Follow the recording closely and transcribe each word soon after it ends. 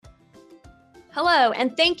Hello,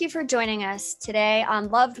 and thank you for joining us today on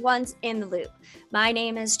Loved Ones in the Loop. My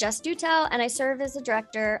name is Jess Dutel, and I serve as the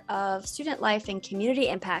Director of Student Life and Community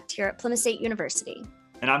Impact here at Plymouth State University.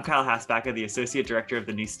 And I'm Kyle Hasbacker, the Associate Director of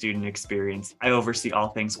the New Student Experience. I oversee all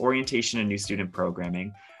things orientation and new student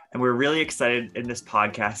programming. And we're really excited in this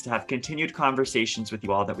podcast to have continued conversations with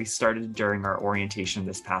you all that we started during our orientation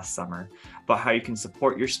this past summer about how you can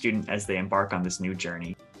support your student as they embark on this new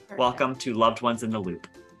journey. Perfect. Welcome to Loved Ones in the Loop.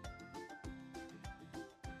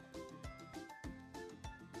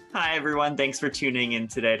 Hi, everyone. Thanks for tuning in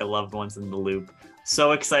today to Loved Ones in the Loop.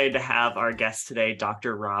 So excited to have our guest today,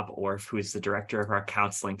 Dr. Rob Orff, who is the director of our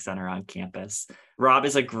counseling center on campus. Rob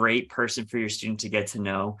is a great person for your student to get to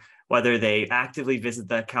know. Whether they actively visit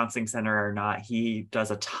the counseling center or not, he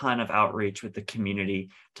does a ton of outreach with the community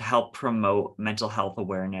to help promote mental health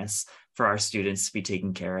awareness for our students to be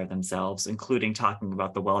taking care of themselves, including talking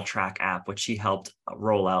about the WellTrack app, which he helped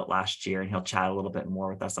roll out last year. And he'll chat a little bit more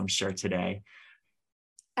with us, I'm sure, today.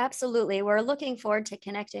 Absolutely. We're looking forward to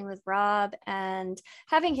connecting with Rob and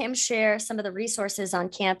having him share some of the resources on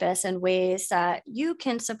campus and ways that you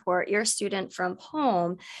can support your student from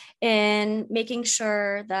home in making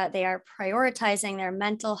sure that they are prioritizing their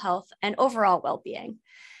mental health and overall well-being.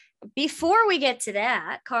 Before we get to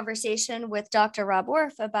that conversation with Dr. Rob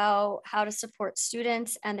Orff about how to support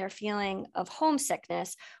students and their feeling of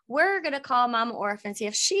homesickness, we're going to call Mom Orff and see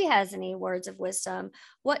if she has any words of wisdom,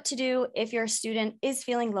 what to do if your student is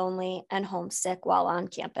feeling lonely and homesick while on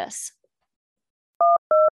campus.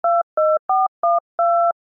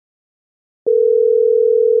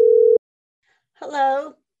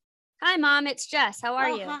 Hello. Hi, Mom. It's Jess. How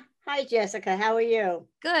are you? Hi, Jessica. How are you?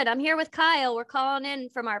 Good. I'm here with Kyle. We're calling in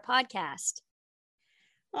from our podcast.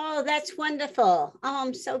 Oh, that's wonderful. Oh,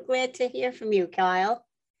 I'm so glad to hear from you, Kyle.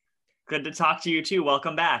 Good to talk to you too.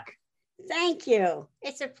 Welcome back. Thank you.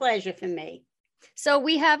 It's a pleasure for me. So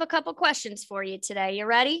we have a couple questions for you today. You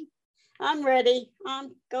ready? I'm ready.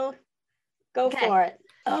 Go for it.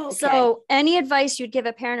 Okay. So any advice you'd give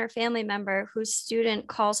a parent or family member whose student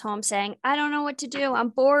calls home saying, I don't know what to do. I'm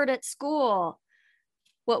bored at school.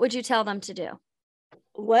 What would you tell them to do?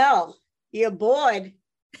 Well, you're bored.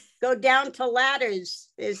 Go down to Ladders.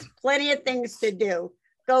 There's plenty of things to do.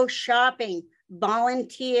 Go shopping,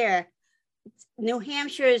 volunteer. New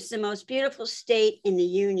Hampshire is the most beautiful state in the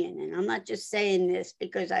Union. And I'm not just saying this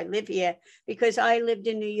because I live here, because I lived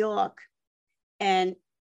in New York. And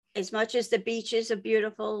as much as the beaches are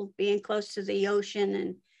beautiful, being close to the ocean,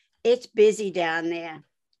 and it's busy down there.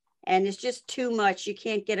 And it's just too much. You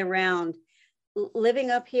can't get around.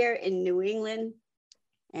 Living up here in New England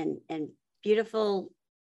and beautiful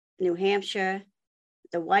New Hampshire,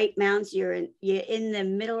 the White Mountains, you're in the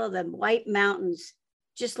middle of the White Mountains.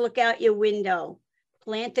 Just look out your window,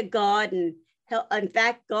 plant a garden. In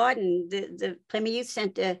fact, the Plymouth Youth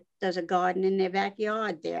Center does a garden in their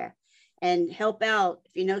backyard there, and help out.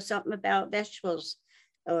 If you know something about vegetables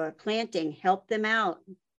or planting, help them out.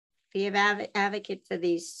 Be an advocate for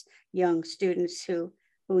these young students who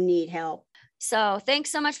need help. So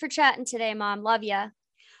thanks so much for chatting today, Mom. Love ya.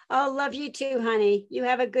 Oh, love you too, honey. You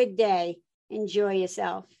have a good day. Enjoy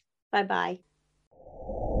yourself. Bye-bye.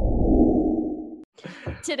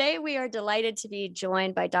 Today, we are delighted to be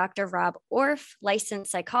joined by Dr. Rob Orff,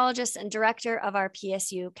 licensed psychologist and director of our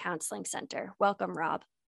PSU Counseling Center. Welcome, Rob.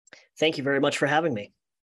 Thank you very much for having me.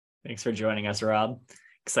 Thanks for joining us, Rob.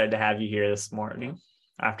 Excited to have you here this morning,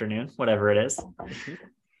 afternoon, whatever it is.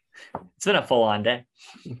 It's been a full-on day.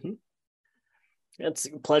 It's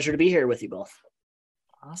a pleasure to be here with you both.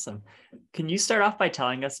 Awesome. Can you start off by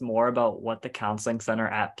telling us more about what the Counseling Center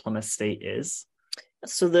at Plymouth State is?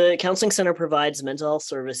 So the Counseling Center provides mental health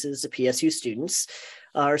services to PSU students.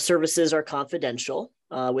 Our services are confidential,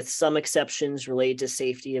 with some exceptions related to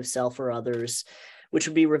safety of self or others, which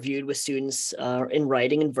would be reviewed with students in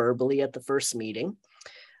writing and verbally at the first meeting.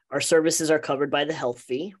 Our services are covered by the health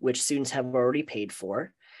fee, which students have already paid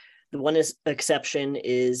for. The one exception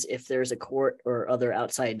is if there's a court or other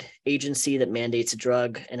outside agency that mandates a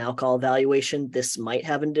drug and alcohol evaluation, this might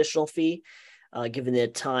have an additional fee, given the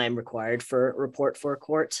time required for a report for a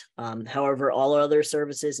court. However, all our other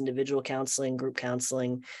services, individual counseling, group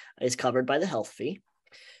counseling, is covered by the health fee.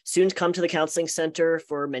 Students come to the counseling center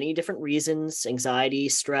for many different reasons: anxiety,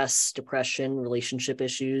 stress, depression, relationship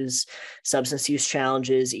issues, substance use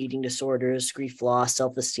challenges, eating disorders, grief, loss,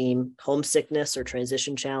 self-esteem, homesickness or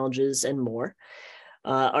transition challenges, and more.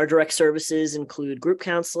 Our direct services include group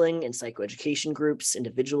counseling and psychoeducation groups,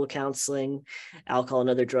 individual counseling, alcohol and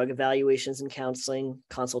other drug evaluations and counseling,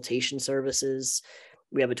 consultation services,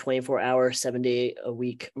 We have a 24-hour,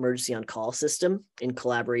 7-day-a-week emergency on-call system in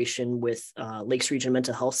collaboration with Lakes Region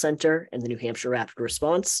Mental Health Center and the New Hampshire Rapid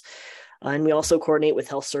Response. And we also coordinate with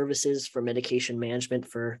health services for medication management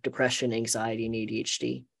for depression, anxiety, and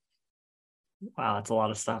ADHD. Wow, that's a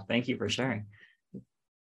lot of stuff. Thank you for sharing.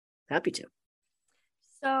 Happy to.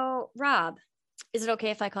 So, Rob, is it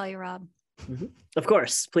okay if I call you Rob? Mm-hmm. Of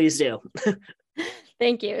course, please do.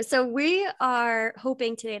 Thank you. So we are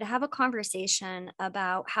hoping today to have a conversation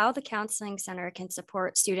about how the Counseling Center can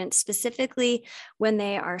support students specifically when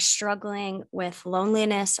they are struggling with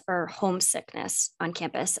loneliness or homesickness on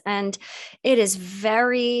campus. And it is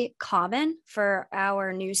very common for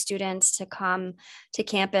our new students to come to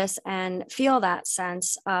campus and feel that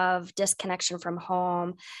sense of disconnection from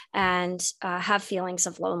home and have feelings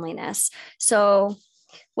of loneliness. So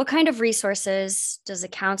what kind of resources does a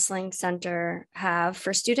counseling center have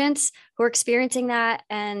for students who are experiencing that?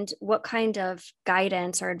 And what kind of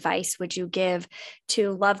guidance or advice would you give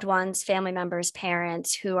to loved ones, family members,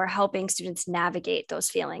 parents who are helping students navigate those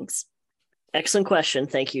feelings? Excellent question.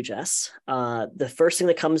 Thank you, Jess. The first thing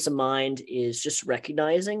that comes to mind is just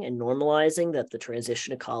recognizing and normalizing that the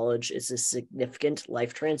transition to college is a significant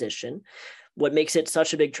life transition. What makes it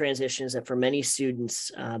such a big transition is that for many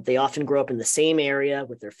students, they often grow up in the same area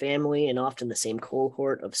with their family and often the same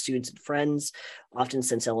cohort of students and friends, often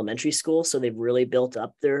since elementary school. So they've really built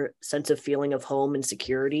up their sense of feeling of home and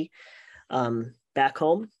security back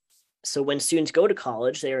home. So when students go to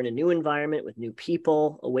college, they are in a new environment with new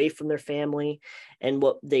people, away from their family and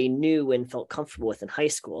what they knew and felt comfortable with in high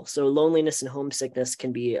school. So loneliness and homesickness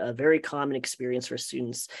can be a very common experience for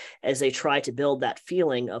students as they try to build that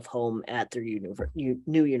feeling of home at their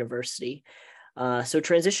new university. So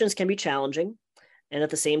transitions can be challenging. And at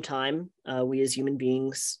the same time, we as human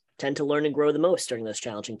beings tend to learn and grow the most during those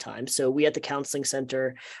challenging times. So we at the Counseling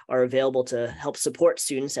Center are available to help support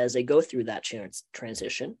students as they go through that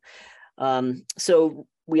transition. So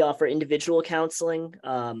we offer individual counseling.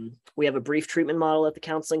 We have a brief treatment model at the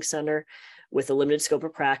Counseling Center with a limited scope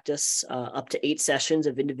of practice, up to 8 sessions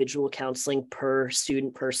of individual counseling per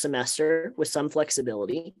student per semester with some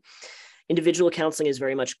flexibility. Individual counseling is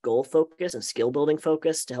very much goal focused and skill building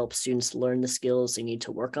focused to help students learn the skills they need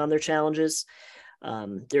to work on their challenges.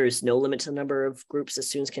 There is no limit to the number of groups that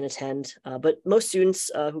students can attend, but most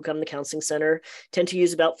students who come to the Counseling Center tend to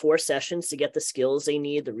use about 4 sessions to get the skills they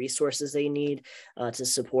need, the resources they need to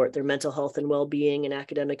support their mental health and well-being and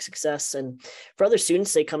academic success. And for other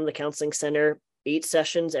students, they come to the Counseling Center 8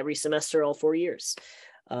 sessions every semester, all 4 years.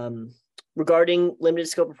 Regarding limited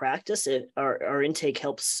scope of practice, our intake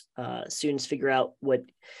helps students figure out what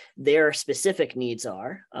their specific needs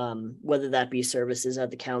are, whether that be services at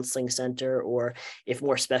the Counseling Center or if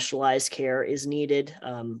more specialized care is needed.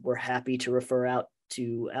 We're happy to refer out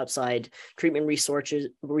to outside treatment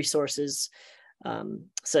resources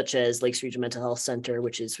such as Lakes Region Mental Health Center,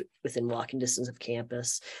 which is within walking distance of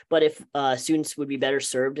campus. But if students would be better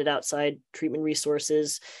served at outside treatment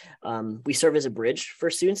resources, we serve as a bridge for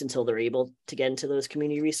students until they're able to get into those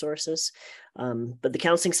community resources. But the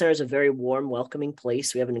Counseling Center is a very warm, welcoming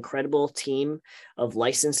place. We have an incredible team of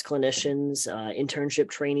licensed clinicians, internship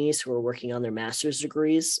trainees who are working on their master's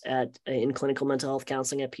degrees in clinical mental health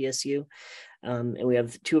counseling at PSU. And we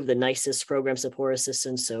have 2 of the nicest program support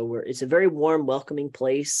assistants. So it's a very warm, welcoming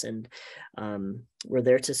place. And we're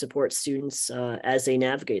there to support students as they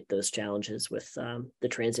navigate those challenges with the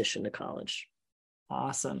transition to college.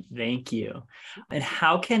 Awesome. Thank you. And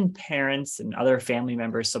how can parents and other family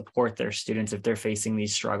members support their students if they're facing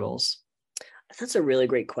these struggles? That's a really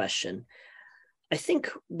great question. I think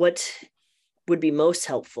what would be most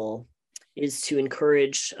helpful is to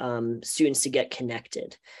encourage students to get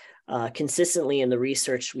connected. Consistently in the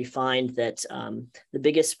research, we find that the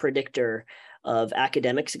biggest predictor of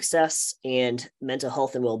academic success and mental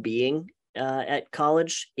health and well-being at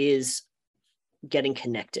college is getting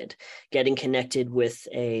connected with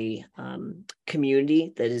a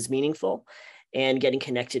community that is meaningful and getting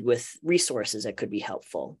connected with resources that could be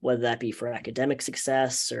helpful, whether that be for academic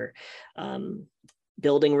success or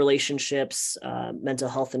building relationships, mental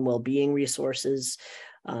health and well-being resources.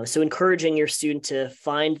 So encouraging your student to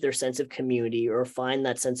find their sense of community or find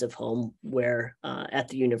that sense of home where at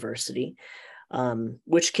the university,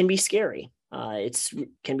 which can be scary. It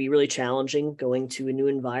can be really challenging going to a new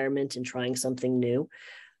environment and trying something new.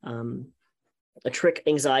 A trick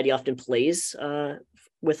anxiety often plays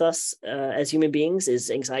with us as human beings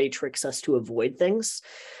is anxiety tricks us to avoid things.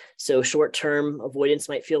 So short-term avoidance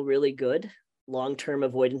might feel really good. Long-term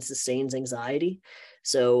avoidance sustains anxiety.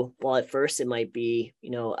 So while at first it might be,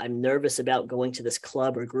 I'm nervous about going to this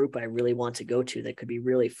club or group I really want to go to that could be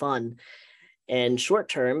really fun. And short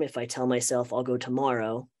term, if I tell myself I'll go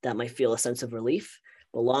tomorrow, that might feel a sense of relief.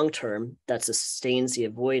 But long term, that sustains the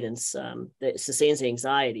avoidance, that sustains the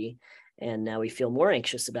anxiety. And now we feel more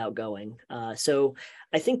anxious about going. So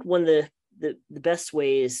I think one of the best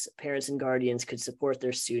ways parents and guardians could support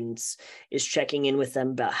their students is checking in with them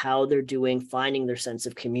about how they're doing, finding their sense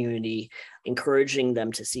of community, encouraging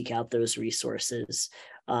them to seek out those resources,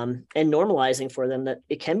 and normalizing for them that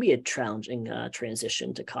it can be a challenging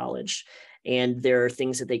transition to college. And there are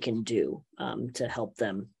things that they can do to help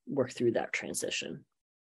them work through that transition.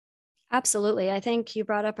 Absolutely. I think you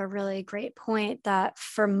brought up a really great point that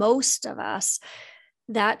for most of us,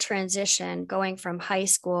 that transition going from high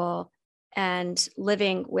school and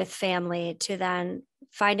living with family to then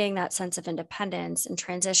finding that sense of independence and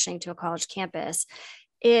transitioning to a college campus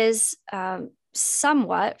is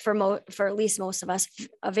somewhat, for at least most of us,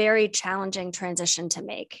 a very challenging transition to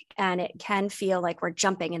make. And it can feel like we're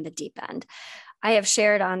jumping in the deep end. I have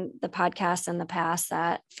shared on the podcast in the past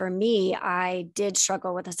that for me, I did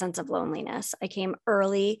struggle with a sense of loneliness. I came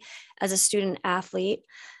early as a student athlete.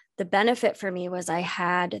 The benefit for me was I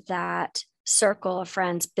had that circle of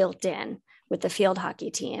friends built in with the field hockey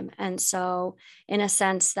team. And so in a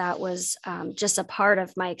sense, that was just a part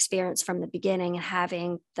of my experience from the beginning,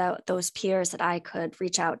 having those peers that I could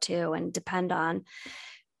reach out to and depend on.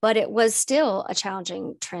 But it was still a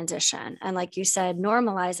challenging transition. And like you said,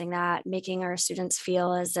 normalizing that, making our students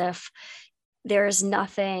feel as if there's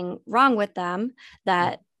nothing wrong with them,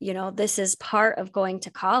 that, you know, this is part of going to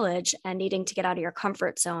college and needing to get out of your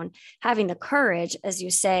comfort zone. Having the courage, as you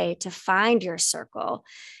say, to find your circle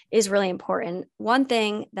is really important. One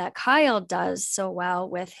thing that Kyle does so well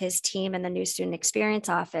with his team in the New Student Experience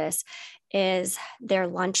Office is their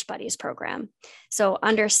Lunch Buddies program. So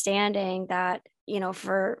understanding that, you know,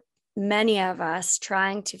 for many of us,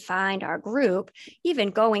 trying to find our group, even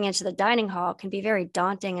going into the dining hall, can be very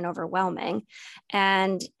daunting and overwhelming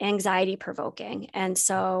and anxiety provoking. And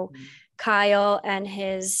so Kyle and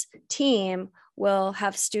his team will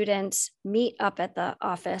have students meet up at the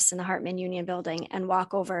office in the Hartman Union building and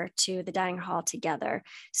walk over to the dining hall together.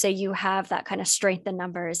 So you have that kind of strength in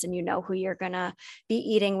numbers, and you know who you're going to be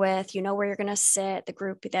eating with, you know where you're going to sit, the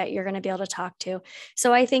group that you're going to be able to talk to.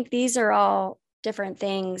 So I think these are all different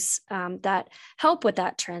things that help with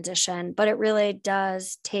that transition, but it really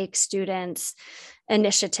does take students'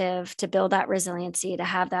 initiative to build that resiliency, to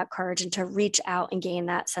have that courage, and to reach out and gain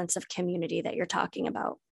that sense of community that you're talking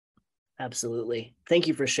about. Absolutely. Thank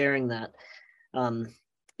you for sharing that.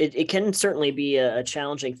 It can certainly be a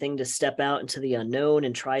challenging thing to step out into the unknown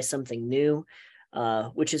and try something new,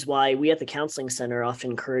 which is why we at the Counseling Center often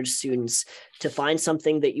encourage students to find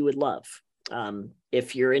something that you would love.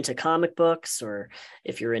 If you're into comic books or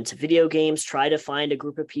if you're into video games, try to find a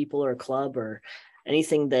group of people or a club or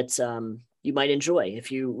anything that you might enjoy.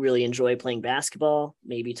 If you really enjoy playing basketball,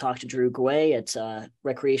 maybe talk to Drew Gway at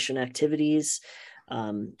recreation activities.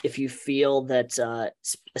 If you feel that a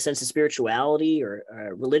sense of spirituality or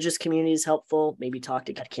religious community is helpful, maybe talk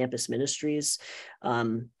to campus ministries.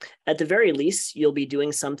 At the very least, you'll be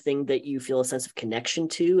doing something that you feel a sense of connection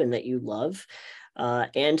to and that you love.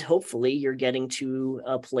 And hopefully you're getting to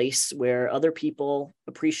a place where other people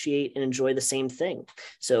appreciate and enjoy the same thing.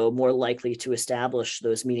 So more likely to establish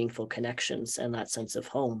those meaningful connections and that sense of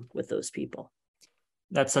home with those people.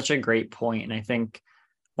 That's such a great point. And I think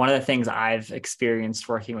one of the things I've experienced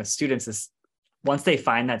working with students is once they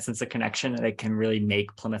find that sense of connection, they can really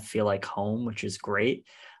make Plymouth feel like home, which is great.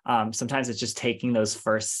 Sometimes it's just taking those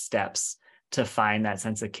first steps to find that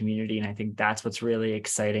sense of community. And I think that's what's really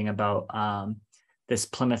exciting about this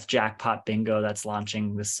Plymouth Jackpot Bingo that's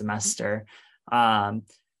launching this semester.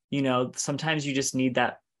 You know, sometimes you just need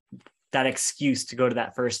that excuse to go to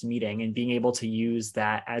that first meeting, and being able to use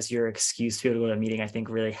that as your excuse to go to a meeting, I think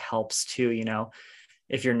really helps too. You know,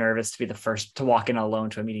 if you're nervous to be the first to walk in alone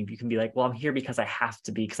to a meeting, you can be like, well, I'm here because I have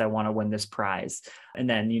to be, because I want to win this prize. And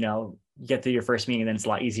then, you know, you get through your first meeting, and then it's a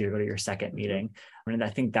lot easier to go to your second meeting. And I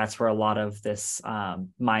think that's where a lot of this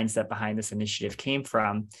mindset behind this initiative came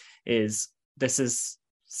from. Is this is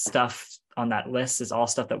stuff on that list is all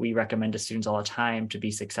stuff that we recommend to students all the time to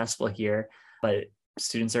be successful here, but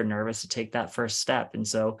students are nervous to take that first step. And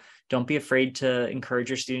so don't be afraid to encourage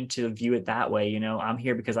your student to view it that way. You know, I'm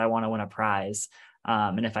here because I want to win a prize.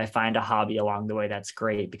 And if I find a hobby along the way, that's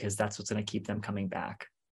great, because that's what's going to keep them coming back.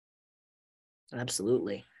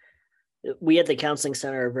 Absolutely. We at the Counseling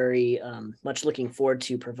Center are very much looking forward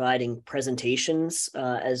to providing presentations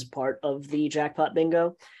as part of the Jackpot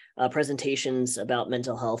Bingo. presentations about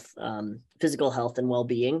mental health, physical health and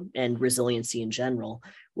well-being, and resiliency in general.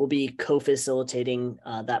 We'll be co-facilitating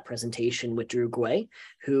that presentation with Drew Guay,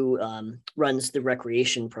 who runs the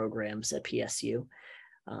recreation programs at PSU.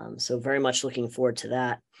 So very much looking forward to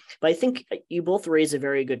that. But I think you both raise a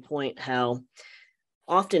very good point, how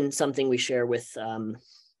often something we share with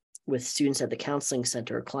students at the counseling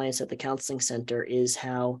center or clients at the counseling center is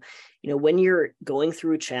how, when you're going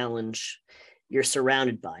through a challenge, you're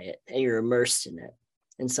surrounded by it and you're immersed in it.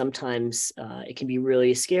 And sometimes it can be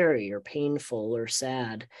really scary or painful or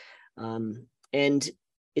sad. And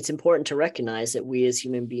it's important to recognize that we as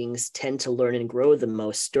human beings tend to learn and grow the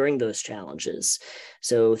most during those challenges.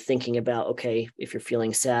 So thinking about, okay, if you're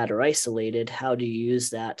feeling sad or isolated, how do you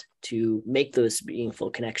use that to make those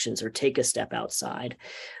meaningful connections or take a step outside?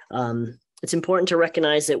 It's important to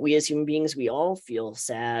recognize that we as human beings, we all feel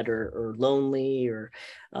sad or lonely or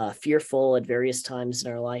fearful at various times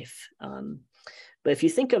in our life. But if you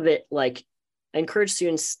think of it like, I encourage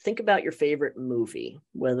students, think about your favorite movie,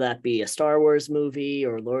 whether that be a Star Wars movie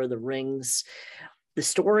or Lord of the Rings. The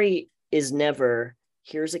story is never,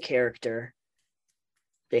 here's a character,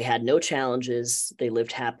 they had no challenges, they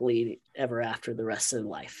lived happily ever after the rest of their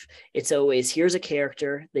life. It's always, here's a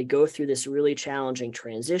character, they go through this really challenging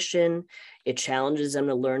transition, it challenges them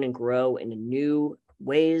to learn and grow in new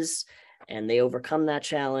ways, and they overcome that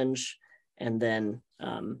challenge, and then,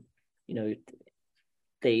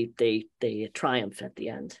 they triumph at the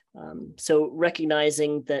end. So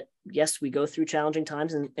recognizing that, yes, we go through challenging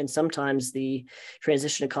times, and sometimes the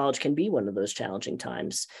transition to college can be one of those challenging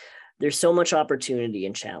times. There's so much opportunity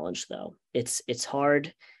and challenge, though. It's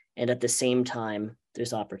hard, and at the same time,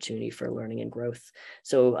 there's opportunity for learning and growth.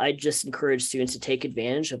 So I just encourage students to take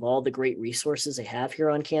advantage of all the great resources they have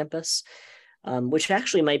here on campus, which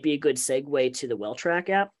actually might be a good segue to the WellTrack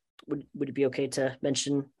app. Would it be okay to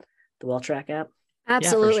mention the WellTrack app?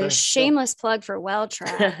 Absolutely. Yeah, for sure. Shameless plug for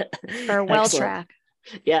WellTrack or WellTrack.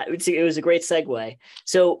 Yeah, it was a great segue.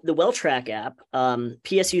 So the WellTrack app,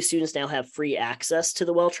 PSU students now have free access to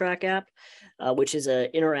the WellTrack app, which is an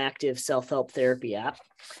interactive self-help therapy app.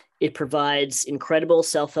 It provides incredible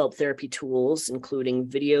self-help therapy tools, including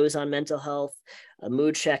videos on mental health, a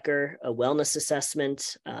mood checker, a wellness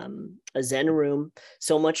assessment, a Zen room,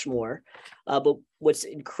 so much more. But what's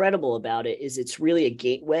incredible about it is it's really a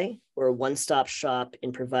gateway or a one-stop shop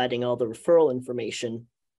in providing all the referral information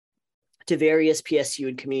to various PSU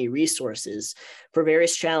and community resources for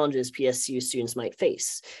various challenges PSU students might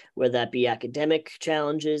face, whether that be academic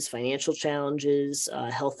challenges, financial challenges,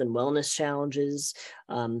 health and wellness challenges,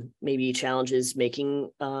 maybe challenges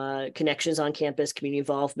making connections on campus, community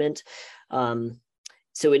involvement.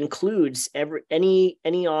 So it includes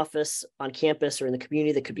any office on campus or in the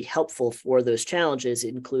community that could be helpful for those challenges.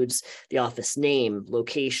 It includes the office name,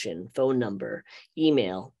 location, phone number,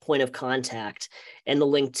 email, point of contact, and the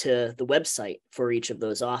link to the website for each of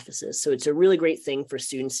those offices. So it's a really great thing for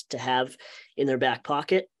students to have in their back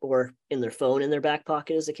pocket or in their phone in their back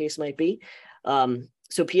pocket, as the case might be. So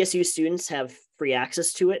PSU students have free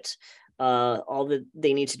access to it. All that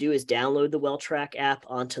they need to do is download the WellTrack app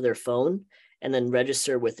onto their phone and then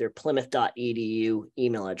register with their plymouth.edu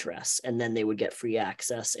email address. And then they would get free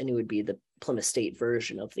access, and it would be the Plymouth State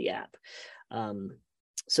version of the app.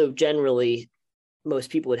 So generally,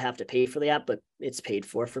 most people would have to pay for the app, but it's paid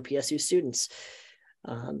for PSU students.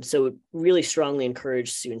 So really strongly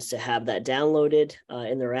encourage students to have that downloaded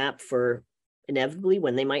in their app for inevitably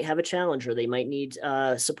when they might have a challenge or they might need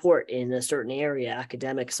support in a certain area,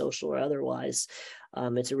 academic, social, or otherwise.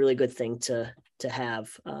 It's a really good thing to have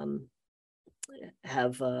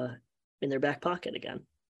in their back pocket again.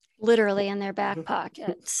 Literally in their back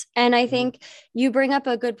pockets. And I think you bring up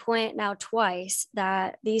a good point now twice,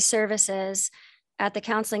 that these services at the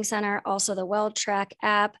counseling center, also the WellTrack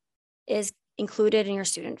app, is included in your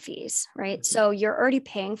student fees, right? So you're already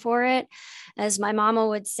paying for it. As my mama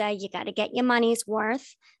would say, you got to get your money's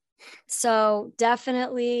worth. So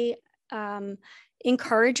definitely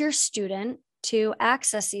encourage your student to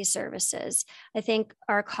access these services. I think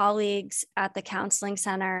our colleagues at the counseling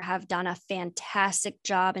center have done a fantastic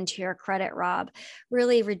job, and to your credit, Rob,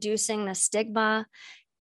 really reducing the stigma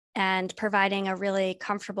and providing a really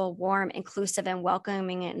comfortable, warm, inclusive, and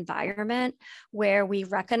welcoming environment where we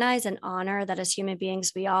recognize and honor that as human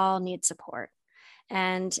beings, we all need support.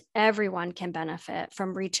 And everyone can benefit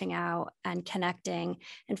from reaching out and connecting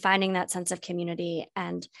and finding that sense of community.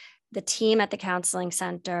 And the team at the counseling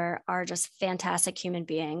center are just fantastic human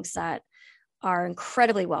beings that are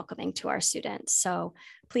incredibly welcoming to our students. So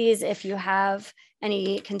please, if you have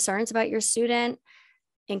any concerns about your student,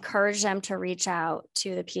 encourage them to reach out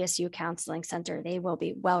to the PSU Counseling Center. They will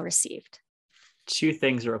be well received. Two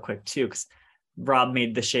things real quick too, because Rob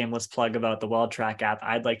made the shameless plug about the WellTrack app.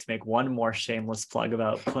 I'd like to make one more shameless plug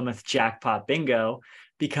about Plymouth Jackpot Bingo,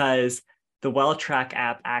 because the WellTrack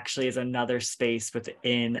app actually is another space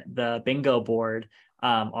within the bingo board.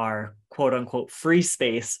 Our quote unquote free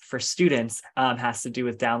space for students has to do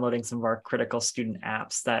with downloading some of our critical student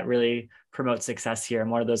apps that really promote success here. And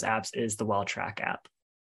one of those apps is the WellTrack app.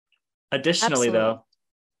 Additionally, Absolutely. though,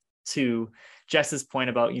 to Jess's point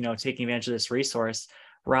about, taking advantage of this resource,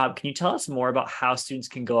 Rob, can you tell us more about how students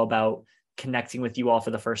can go about connecting with you all for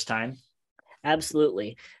the first time?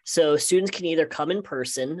 Absolutely. So students can either come in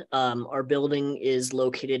person. Our building is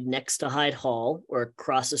located next to Hyde Hall or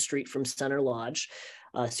across the street from Center Lodge.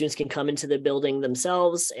 Students can come into the building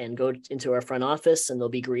themselves and go into our front office, and they'll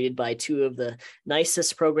be greeted by two of the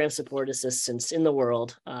nicest program support assistants in the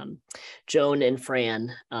world, Joan and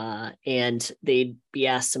Fran, and they'd be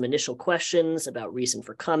asked some initial questions about reason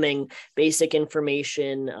for coming, basic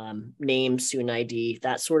information, name, student ID,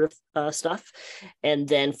 that sort of stuff. And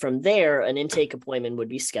then from there, an intake appointment would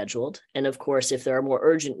be scheduled. And of course, if there are more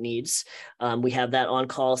urgent needs, we have that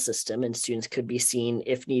on-call system, and students could be seen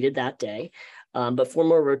if needed that day. But for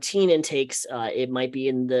more routine intakes, it might be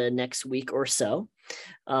in the next week or so.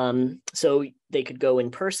 So they could go in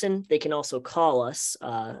person. They can also call us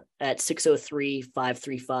at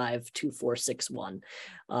 603-535-2461.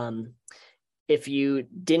 If you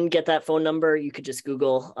didn't get that phone number, you could just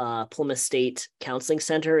Google Plymouth State Counseling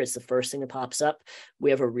Center. It's the first thing that pops up.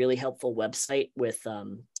 We have a really helpful website with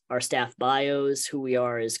our staff bios, who we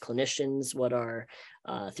are as clinicians, what our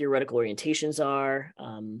theoretical orientations are,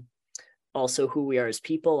 also who we are as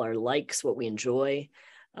people, our likes, what we enjoy.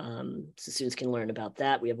 So students can learn about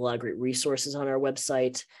that. We have a lot of great resources on our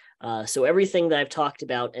website. So everything that I've talked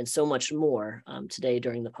about and so much more today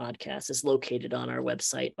during the podcast is located on our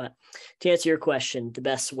website. But to answer your question, the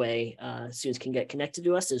best way students can get connected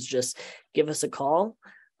to us is just give us a call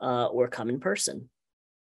or come in person.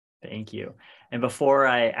 Thank you. And before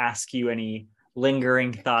I ask you any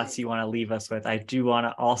lingering thoughts you want to leave us with, I do want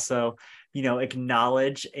to also,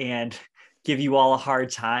 acknowledge and give you all a hard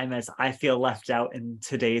time, as I feel left out in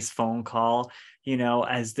today's phone call,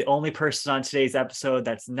 as the only person on today's episode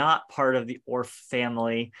that's not part of the Orff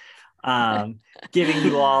family, giving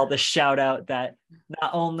you all the shout out that not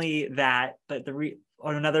only that, but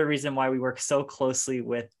another reason why we work so closely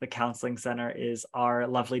with the counseling center is our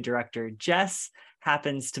lovely director, Jess,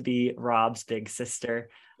 happens to be Rob's big sister.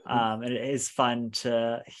 And it is fun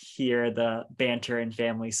to hear the banter and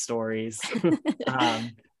family stories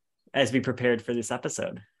as we prepared for this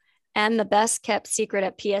episode. And the best kept secret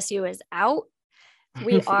at PSU is out.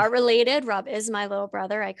 We are related. Rob is my little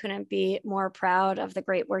brother. I couldn't be more proud of the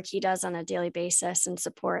great work he does on a daily basis in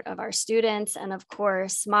support of our students. And of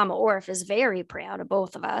course, Mama Orff is very proud of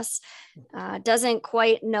both of us. Doesn't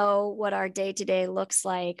quite know what our day-to-day looks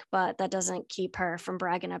like, but that doesn't keep her from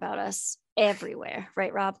bragging about us everywhere.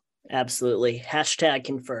 Right, Rob? Absolutely. Hashtag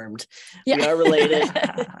confirmed. Yeah. We are related.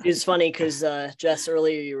 It's funny because Jess,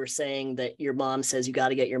 earlier you were saying that your mom says you got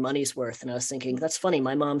to get your money's worth. And I was thinking, that's funny.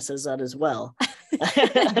 My mom says that as well.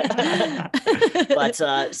 But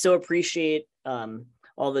so appreciate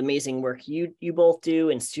all the amazing work you both do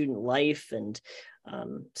in student life. And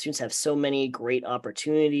students have so many great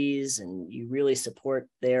opportunities, and you really support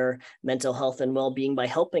their mental health and well-being by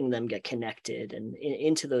helping them get connected and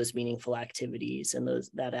into those meaningful activities and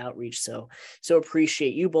that outreach. So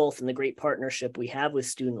appreciate you both and the great partnership we have with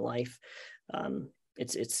student life.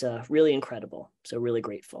 It's really incredible. So really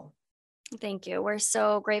grateful. Thank you. We're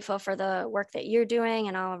so grateful for the work that you're doing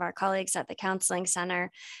and all of our colleagues at the Counseling Center.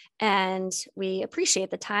 And we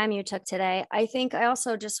appreciate the time you took today. I think I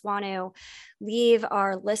also just want to leave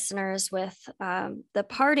our listeners with the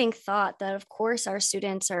parting thought that, of course, our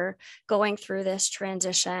students are going through this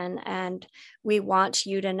transition, and we want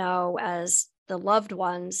you to know, as the loved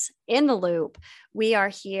ones in the loop, we are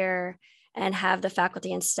here and have the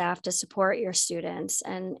faculty and staff to support your students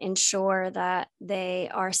and ensure that they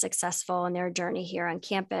are successful in their journey here on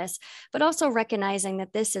campus, but also recognizing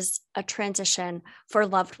that this is a transition for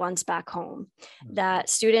loved ones back home, that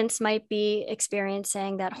students might be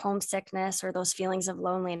experiencing that homesickness or those feelings of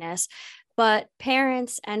loneliness, but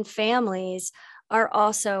parents and families are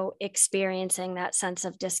also experiencing that sense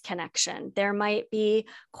of disconnection. There might be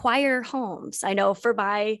quieter homes. I know for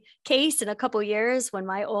my case, in a couple of years, when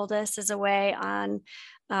my oldest is away on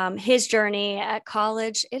his journey at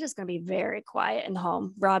college, it is going to be very quiet in the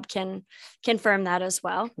home. Rob can confirm that as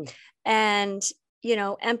well. And,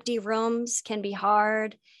 empty rooms can be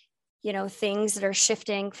hard. things that are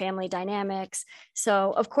shifting, family dynamics.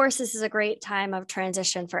 So of course, this is a great time of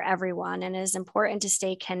transition for everyone, and it is important to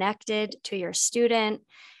stay connected to your student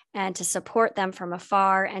and to support them from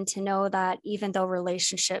afar, and to know that even though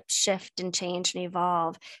relationships shift and change and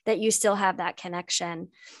evolve, that you still have that connection.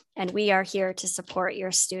 And we are here to support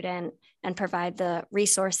your student and provide the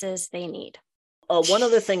resources they need. One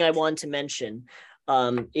other thing I want to mention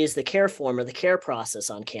is the care form or the care process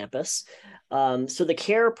on campus. So the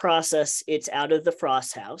care process, it's out of the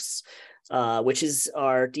Frost House, which is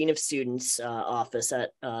our Dean of Students office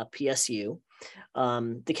at PSU.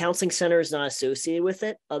 The counseling center is not associated with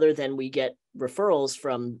it, other than we get referrals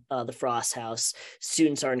from the Frost House.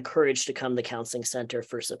 Students are encouraged to come to the counseling center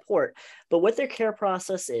for support. But what their care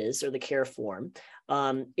process is, or the care form,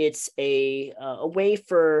 it's a way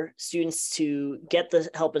for students to get the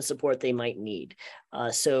help and support they might need.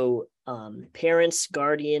 So parents,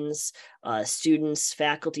 guardians, students,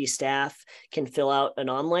 faculty, staff can fill out an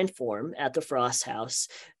online form at the Frost House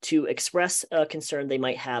to express a concern they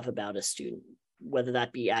might have about a student, whether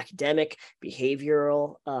that be academic,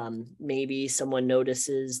 behavioral. Maybe someone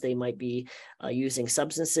notices they might be using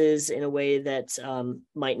substances in a way that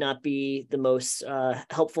might not be the most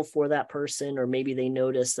helpful for that person, or maybe they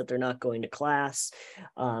notice that they're not going to class.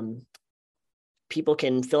 People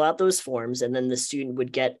can fill out those forms, and then the student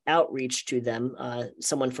would get outreach to them.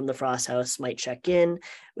 Someone from the Frost House might check in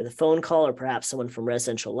with a phone call, or perhaps someone from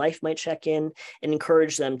Residential Life might check in and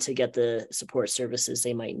encourage them to get the support services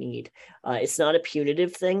they might need. It's not a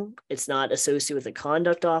punitive thing. It's not associated with the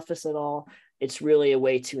conduct office at all. It's really a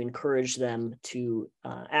way to encourage them to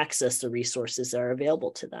access the resources that are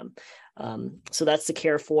available to them. So that's the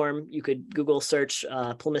care form. You could Google search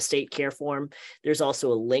Plymouth State Care Form. There's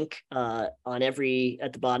also a link at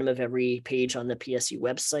the bottom of every page on the PSU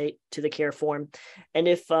website to the care form. And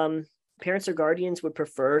if parents or guardians would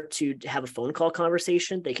prefer to have a phone call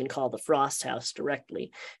conversation, they can call the Frost House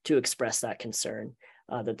directly to express that concern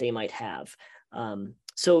that they might have.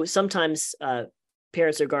 So sometimes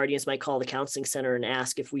parents or guardians might call the counseling center and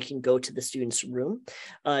ask if we can go to the student's room.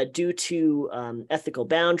 Due to ethical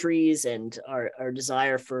boundaries and our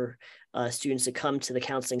desire for students to come to the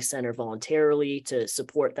counseling center voluntarily to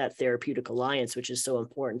support that therapeutic alliance, which is so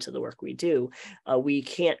important to the work we do, we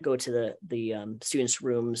can't go to the students'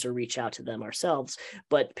 rooms or reach out to them ourselves,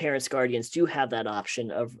 but parents, guardians do have that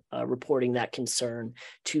option of reporting that concern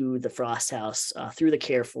to the Frost House through the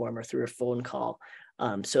care form or through a phone call.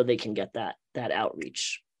 So they can get that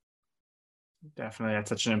outreach. Definitely, that's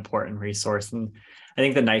such an important resource. And I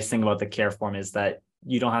think the nice thing about the care form is that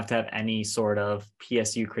you don't have to have any sort of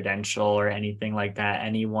PSU credential or anything like that.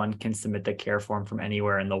 Anyone can submit the care form from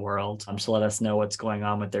anywhere in the world. So let us know what's going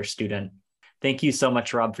on with their student. Thank you so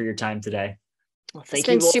much, Rob, for your time today. Well, thank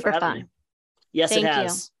you both for having me. Yes, it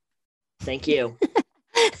has. Thank you.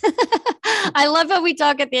 I love how we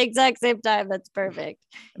talk at the exact same time. That's perfect.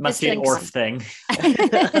 It must be an ORF thing.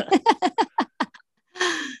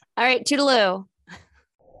 All right, toodaloo.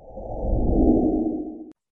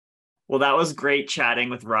 Well, that was great chatting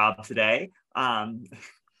with Rob today.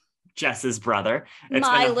 Jess's brother.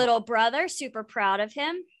 My little brother, super proud of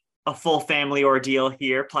him. A full family ordeal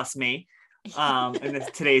here, plus me, in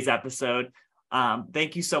today's episode.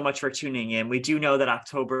 Thank you so much for tuning in. We do know that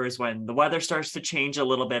October is when the weather starts to change a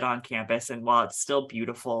little bit on campus. And while it's still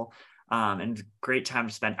beautiful and great time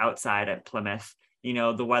to spend outside at Plymouth,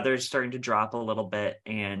 the weather is starting to drop a little bit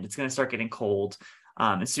and it's going to start getting cold.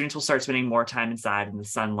 And students will start spending more time inside and the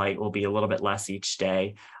sunlight will be a little bit less each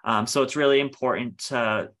day. So it's really important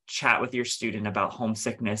to chat with your student about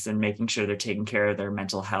homesickness and making sure they're taking care of their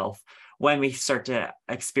mental health when we start to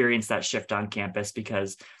experience that shift on campus,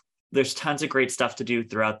 because there's tons of great stuff to do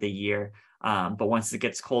throughout the year. But once it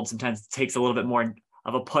gets cold, sometimes it takes a little bit more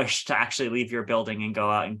of a push to actually leave your building and go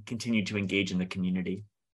out and continue to engage in the community.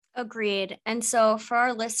 Agreed. And so for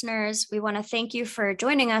our listeners, we want to thank you for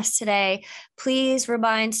joining us today. Please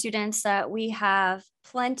remind students that we have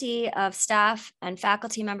plenty of staff and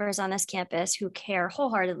faculty members on this campus who care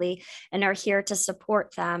wholeheartedly and are here to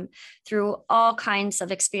support them through all kinds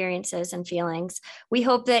of experiences and feelings. We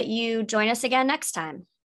hope that you join us again next time.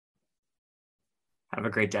 Have a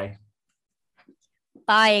great day.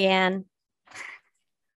 Bye, Anne.